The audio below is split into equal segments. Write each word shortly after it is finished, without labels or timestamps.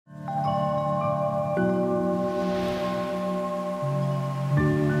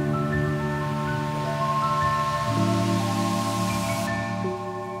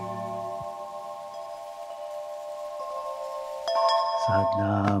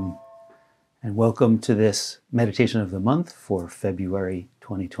and welcome to this meditation of the month for February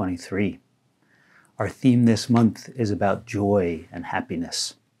 2023. Our theme this month is about joy and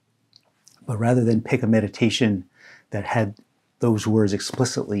happiness. But rather than pick a meditation that had those words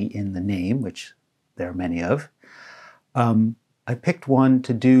explicitly in the name, which there are many of, I picked one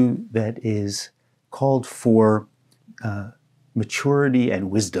to do that is called for maturity and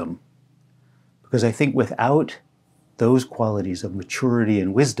wisdom. Because I think without those qualities of maturity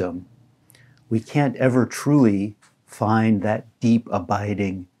and wisdom, we can't ever truly find that deep,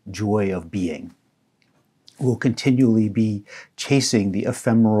 abiding joy of being. We'll continually be chasing the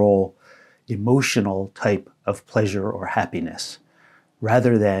ephemeral, emotional type of pleasure or happiness,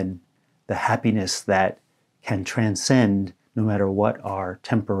 rather than the happiness that can transcend no matter what our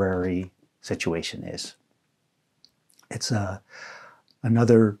temporary situation is. It's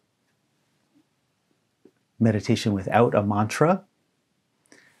another meditation without a mantra,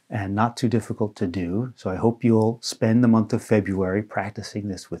 and not too difficult to do. So I hope you'll spend the month of February practicing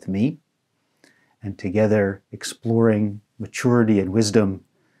this with me and together exploring maturity and wisdom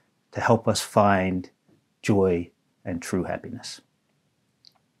to help us find joy and true happiness.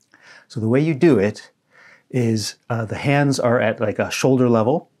 So the way you do it is the hands are at like a shoulder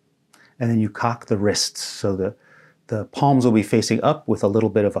level, and then you cock the wrists. So the palms will be facing up with a little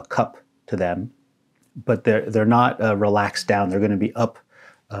bit of a cup to them, but they're not relaxed down. They're going to be up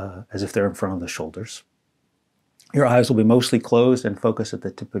as if they're in front of the shoulders. Your eyes will be mostly closed and focus at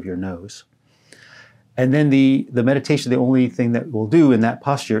the tip of your nose. And then the meditation, the only thing that we'll do in that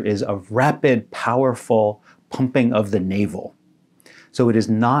posture is a rapid, powerful pumping of the navel. So it is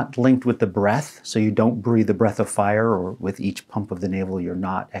not linked with the breath, so you don't breathe the breath of fire, or with each pump of the navel, you're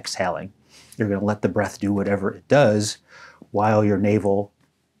not exhaling. You're going to let the breath do whatever it does while your navel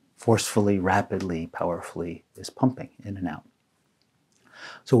forcefully, rapidly, powerfully is pumping in and out.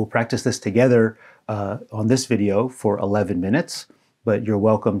 So we'll practice this together on this video for 11 minutes, but you're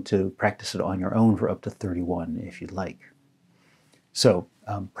welcome to practice it on your own for up to 31 if you'd like. So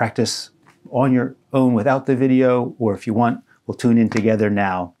practice on your own without the video, or if you want, we'll tune in together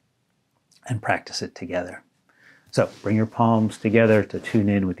now and practice it together. So bring your palms together to tune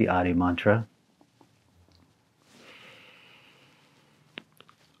in with the Adi mantra.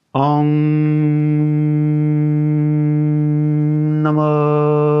 Om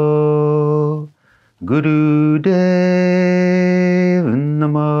Namo Guru Dev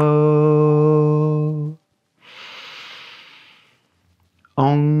Namo.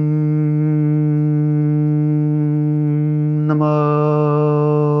 Om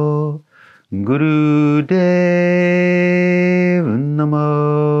Namo Guru Dev Namo.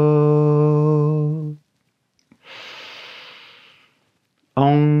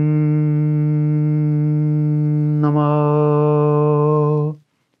 Om Namo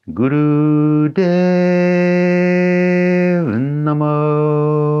Guru Dev Namo.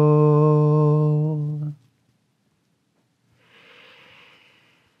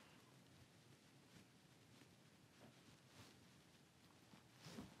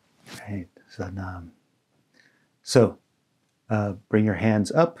 Right, so bring your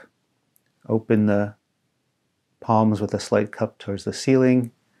hands up, open the palms with a slight cup towards the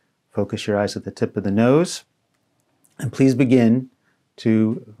ceiling, focus your eyes at the tip of the nose, and please begin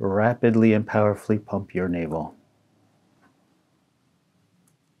to rapidly and powerfully pump your navel.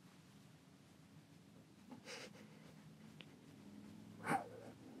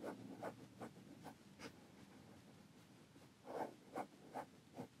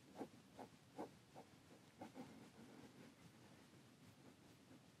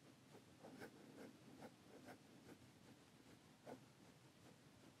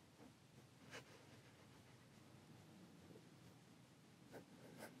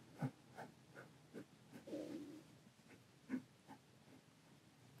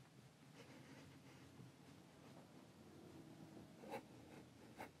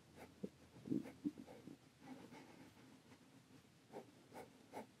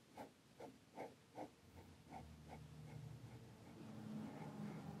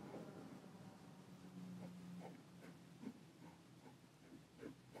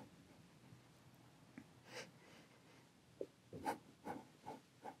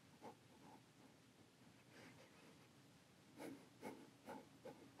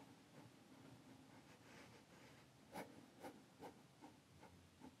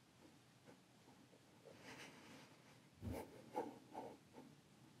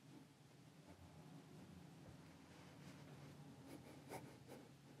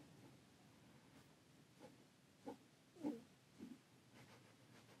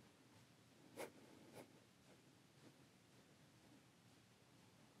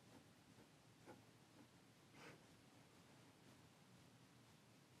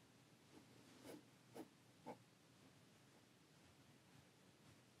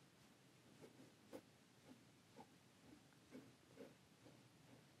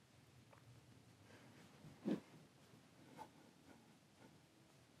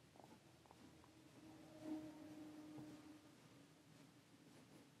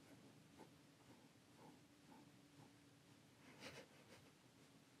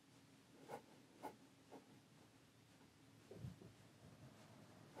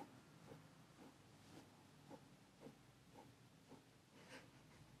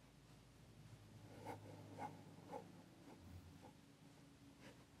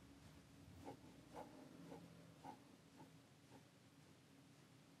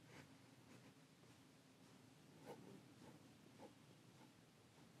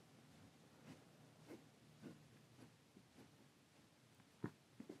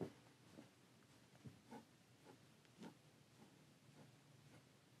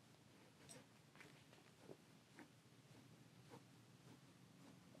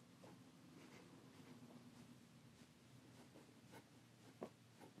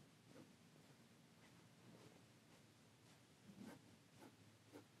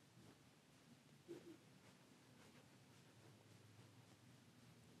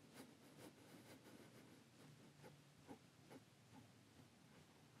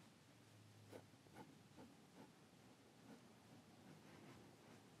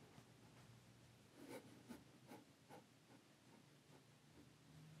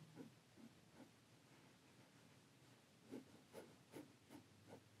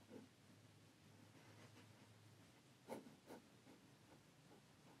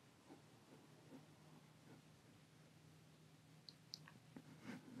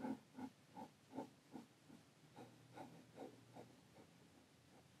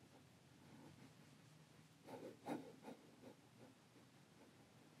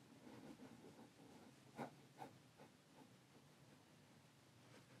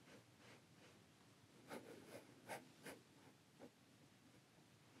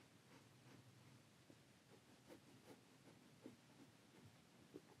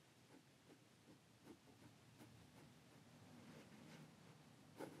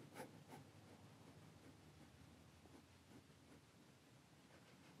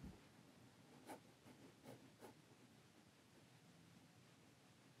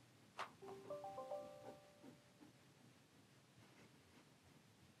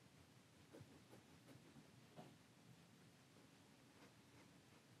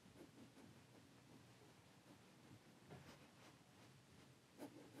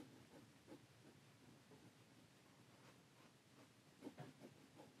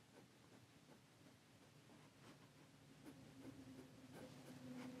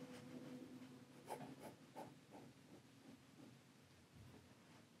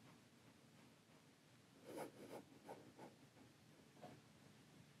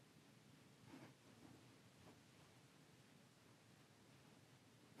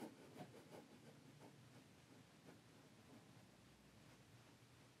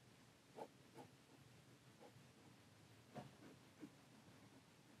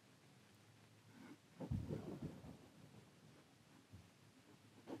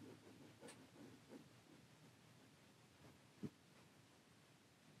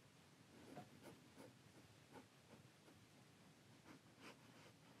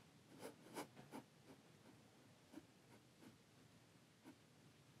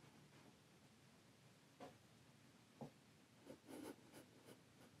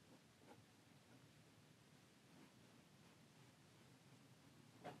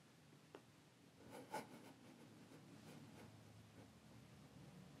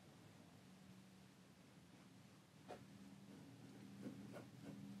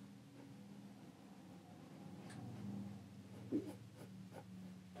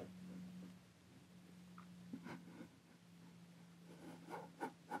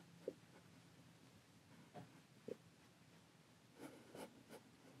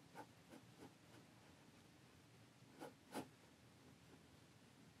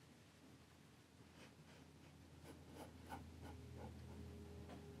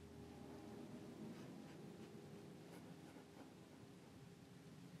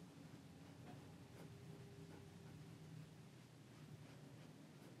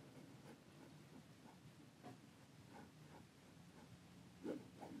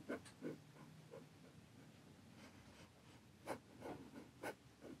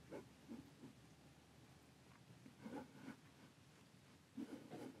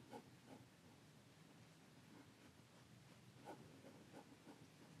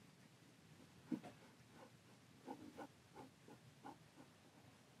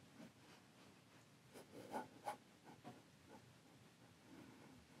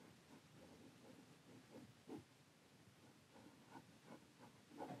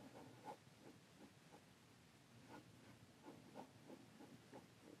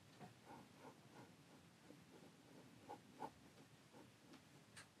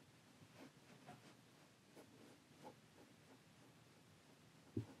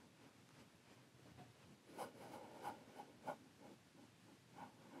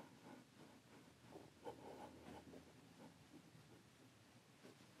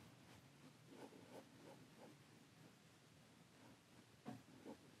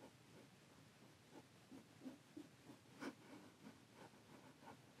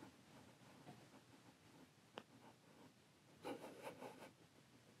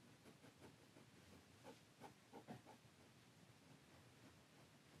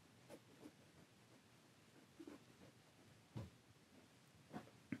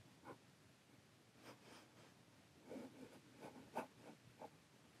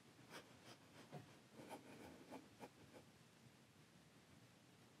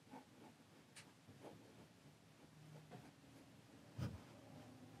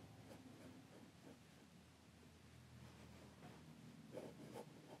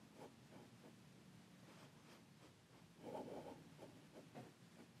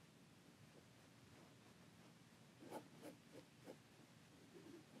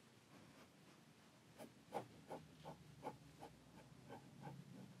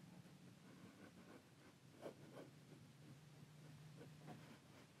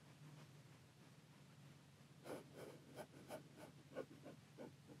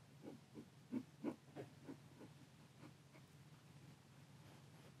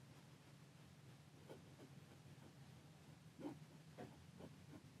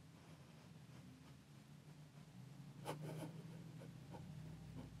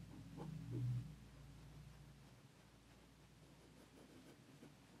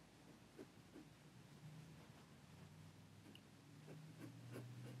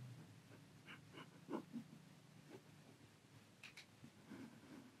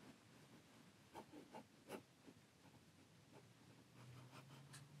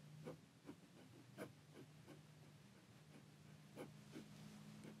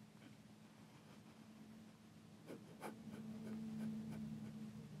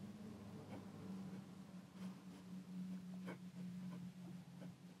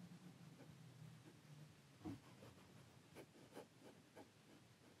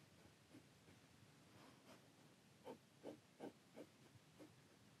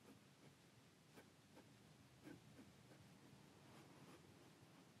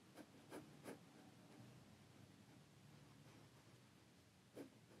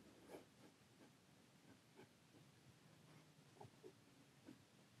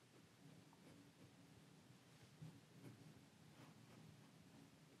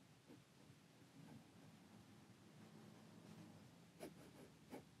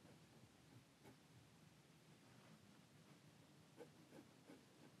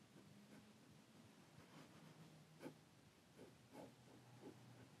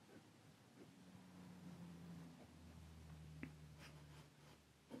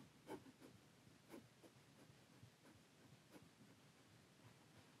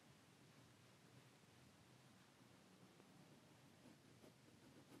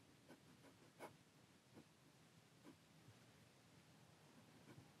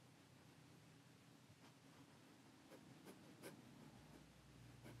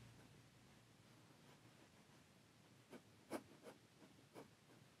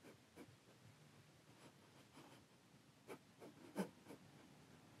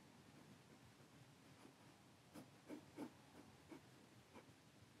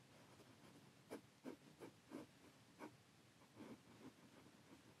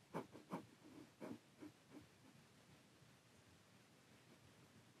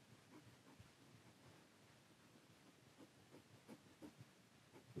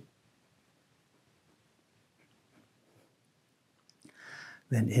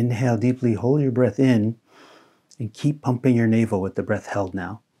 Then inhale deeply, hold your breath in, and keep pumping your navel with the breath held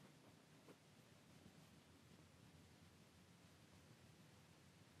now.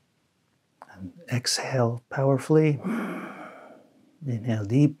 And exhale powerfully. Inhale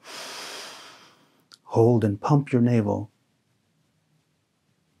deep. Hold and pump your navel.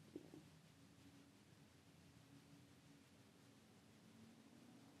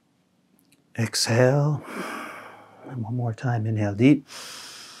 Exhale. And one more time, inhale deep.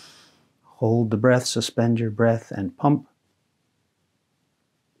 Hold the breath, suspend your breath, and pump.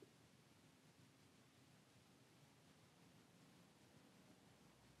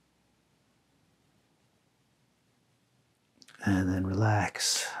 And then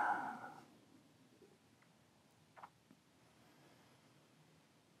relax.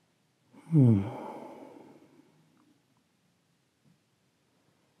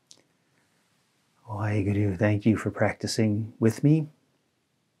 Waheguru, thank you for practicing with me.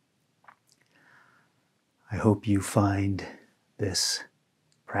 I hope you find this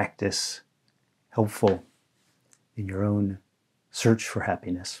practice helpful in your own search for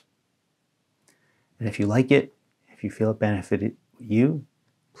happiness. And if you like it, if you feel it benefited you,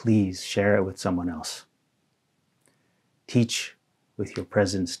 please share it with someone else. Teach with your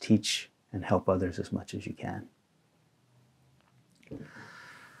presence, teach and help others as much as you can.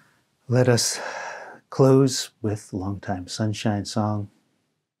 Let us close with Longtime Sunshine song.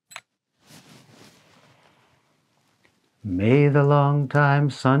 May the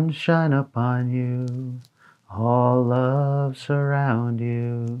long-time sun shine upon you, all love surround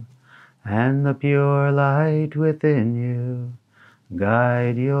you, and the pure light within you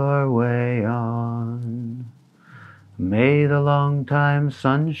guide your way on. May the long-time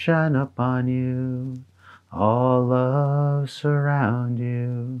sun shine upon you, all love surround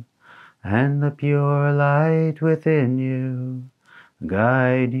you, and the pure light within you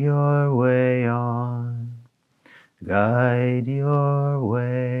guide your way on. Guide your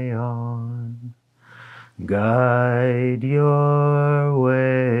way on. Guide your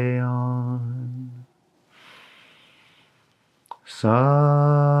way on. Sat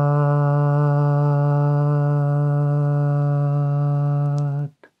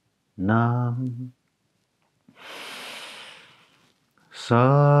Nam. Sat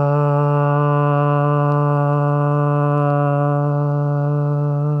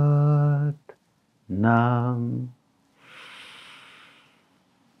Nam.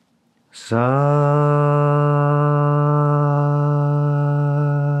 Sat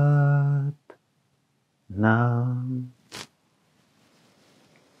Nam.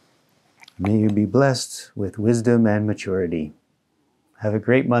 May you be blessed with wisdom and maturity. Have a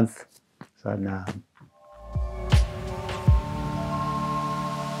great month. Sat Nam.